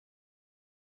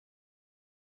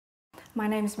My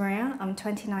name's Maria, I'm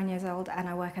 29 years old and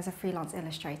I work as a freelance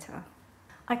illustrator.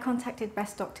 I contacted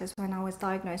Best Doctors when I was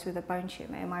diagnosed with a bone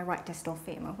tumour in my right distal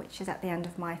femur, which is at the end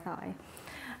of my thigh.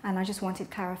 And I just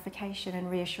wanted clarification and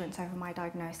reassurance over my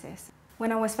diagnosis.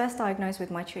 When I was first diagnosed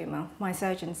with my tumour, my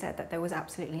surgeon said that there was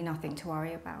absolutely nothing to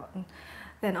worry about. And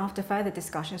then after further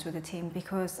discussions with the team,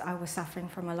 because I was suffering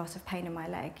from a lot of pain in my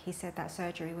leg, he said that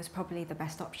surgery was probably the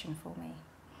best option for me.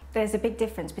 There's a big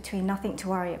difference between nothing to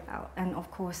worry about and, of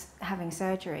course, having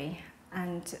surgery.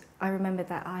 And I remember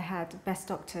that I had Best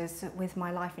Doctors with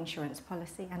my life insurance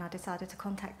policy and I decided to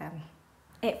contact them.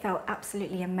 It felt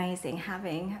absolutely amazing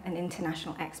having an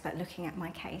international expert looking at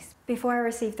my case. Before I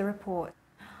received the report,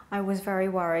 I was very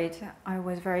worried, I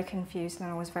was very confused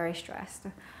and I was very stressed.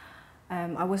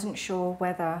 I wasn't sure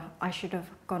whether I should have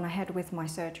gone ahead with my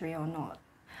surgery or not.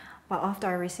 But after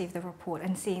I received the report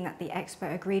and seeing that the expert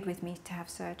agreed with me to have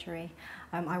surgery,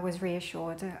 I was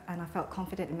reassured and I felt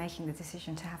confident in making the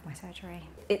decision to have my surgery.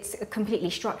 It's a completely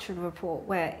structured report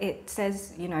where it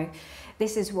says, you know,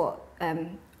 this is what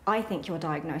I think your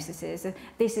diagnosis is,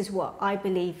 this is what I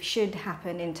believe should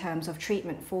happen in terms of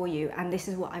treatment for you, and this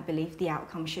is what I believe the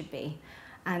outcome should be.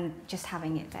 And just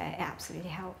having it there, it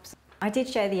absolutely helps. I did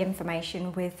share the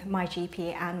information with my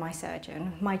GP and my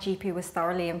surgeon. My GP was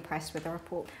thoroughly impressed with the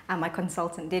report and my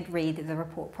consultant did read the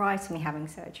report prior to me having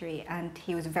surgery and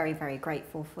he was very, very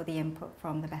grateful for the input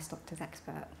from the Best Doctors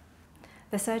expert.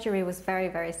 The surgery was very,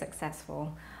 very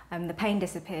successful. The pain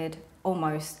disappeared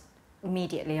almost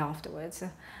immediately afterwards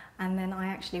and then I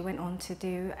actually went on to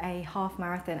do a half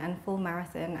marathon and full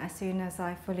marathon as soon as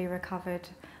I fully recovered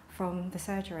from the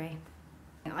surgery.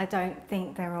 I don't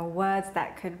think there are words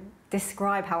that could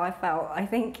describe how I felt. I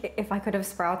think if I could have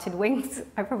sprouted wings,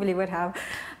 I probably would have.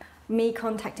 Me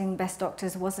contacting Best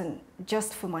Doctors wasn't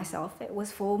just for myself, it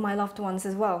was for my loved ones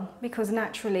as well. Because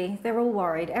naturally, they're all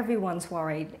worried, everyone's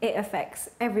worried. It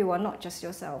affects everyone, not just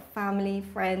yourself, family,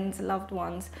 friends, loved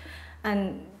ones.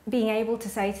 And being able to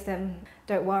say to them,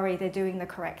 don't worry, they're doing the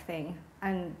correct thing.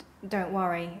 And don't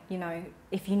worry, you know,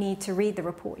 if you need to read the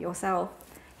report yourself,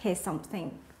 here's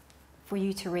something for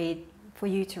you to read, for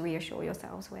you to reassure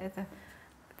yourselves with.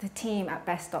 The team at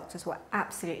Best Doctors were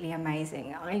absolutely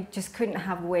amazing. I just couldn't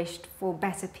have wished for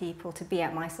better people to be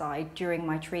at my side during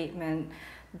my treatment,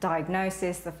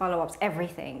 diagnosis, the follow-ups,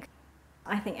 everything.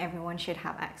 I think everyone should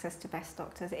have access to Best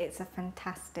Doctors. It's a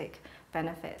fantastic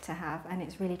benefit to have and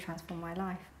it's really transformed my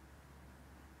life.